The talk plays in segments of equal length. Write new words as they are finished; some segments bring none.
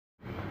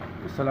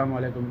अस्सलाम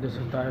वालेकुम, this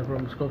is Tahir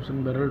from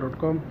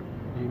scopeandbarrel.com।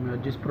 जी,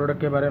 मैं जिस प्रोडक्ट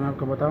के बारे में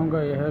आपको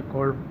बताऊंगा यह है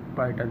कोल्ट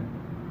पाइथन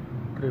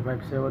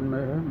 357 में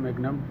है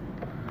मैग्नम।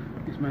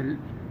 इसमें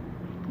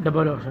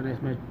डबल ऑप्शन है।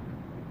 इसमें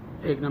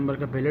 1 नंबर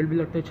का पेलेट भी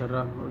लगता है,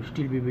 छर्रा, और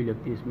स्टील भी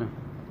लगती है। इसमें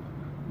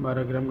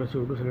 12 ग्राम का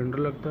CO2 सिलेंडर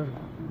लगता है।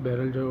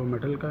 बैरल जो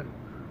मेटल का,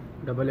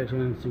 डबल एक्शन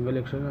है, सिंगल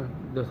एक्शन है।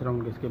 10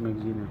 राउंड के इसके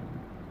मैगजीन है,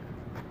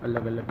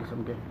 अलग अलग किस्म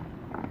के।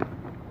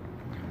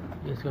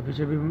 इसका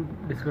पीछे भी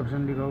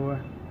डिस्क्रिप्शन लिखा हुआ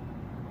है।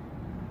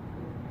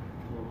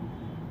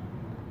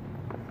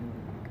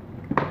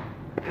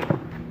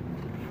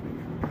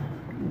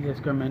 ये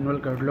इसका मैनुअल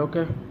कैटलॉग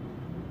है,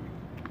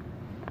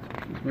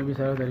 इसमें भी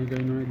सारा तरीका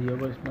इन्होंने दिया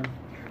हुआ। इसमें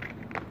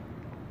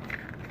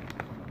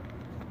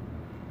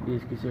ये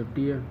इसकी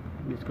सेफ्टी है,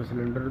 इसका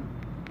सिलेंडर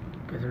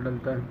कैसे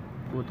डलता है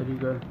वो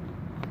तरीका है,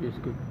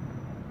 इसके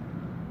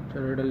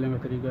चरे डलने का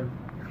तरीका है।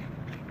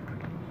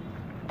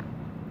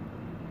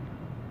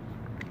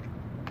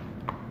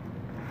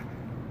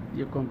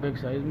 ये कॉम्पैक्ट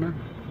साइज में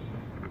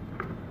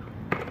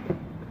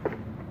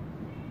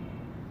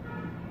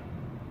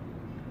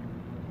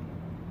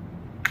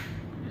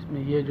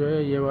इसमें ये जो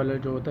है, ये वाला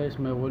जो होता है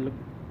इसमें वो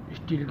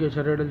स्टील के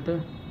चरे डलते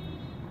हैं।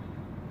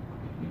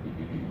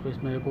 तो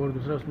इसमें एक और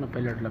दूसरा उसमें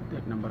पैलेट लगता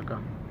है 1 नंबर का।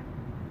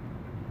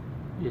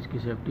 ये इसकी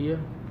सेफ्टी है,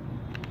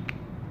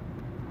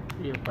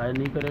 ये फायर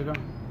नहीं करेगा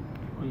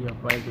और ये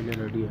फायर के लिए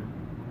रेडी है।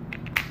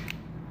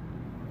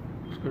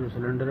 उसका जो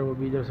सिलेंडर है वो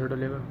भी इधर से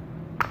डलेगा,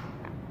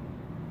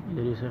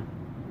 इधर से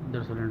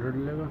इधर सिलेंडर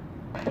डलेगा।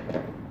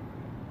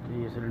 तो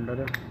ये सिलेंडर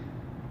है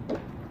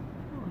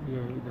और ये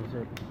इधर से,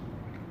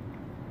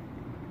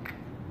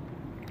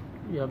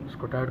 ये आप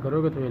इसको टाइट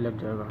करोगे तो ये लग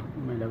जाएगा।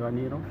 मैं लगा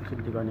नहीं रहा हूँ,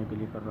 सिर्फ दिखाने के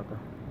लिए कर रहा था।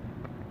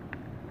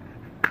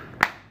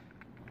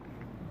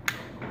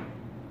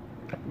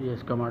 ये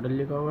इसका मॉडल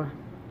लिखा हुआ है,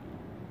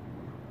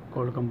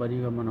 कोल्ट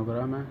कंपनी का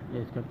मोनोग्राम है।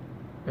 ये इसका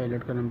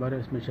पैलेट का नंबर है।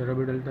 इसमें शरा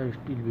भी डलता है,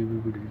 स्टील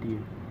भी डलती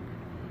है।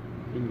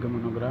 इनका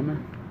मोनोग्राम है।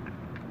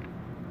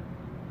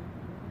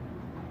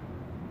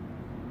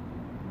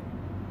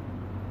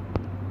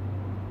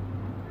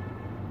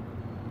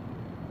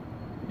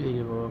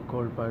 ये वो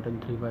कोल्ट पाइथन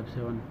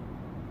 357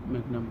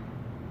 मैग्नम।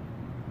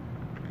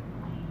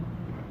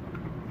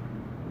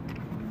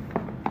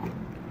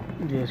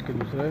 ये इसके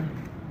दूसरे,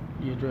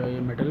 ये जो है ये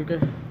मेटल के,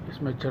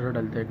 इसमें चर्रा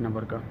डलता है 1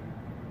 नंबर का।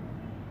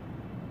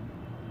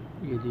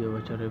 ये दिया हुआ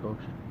चर्रे का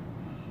ऑप्शन।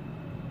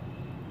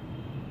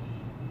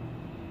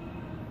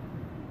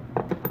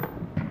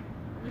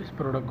 इस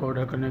प्रोडक्ट को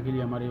ऑर्डर करने के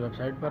लिए हमारी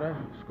वेबसाइट पर है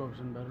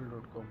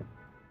scopeandbarrel.com।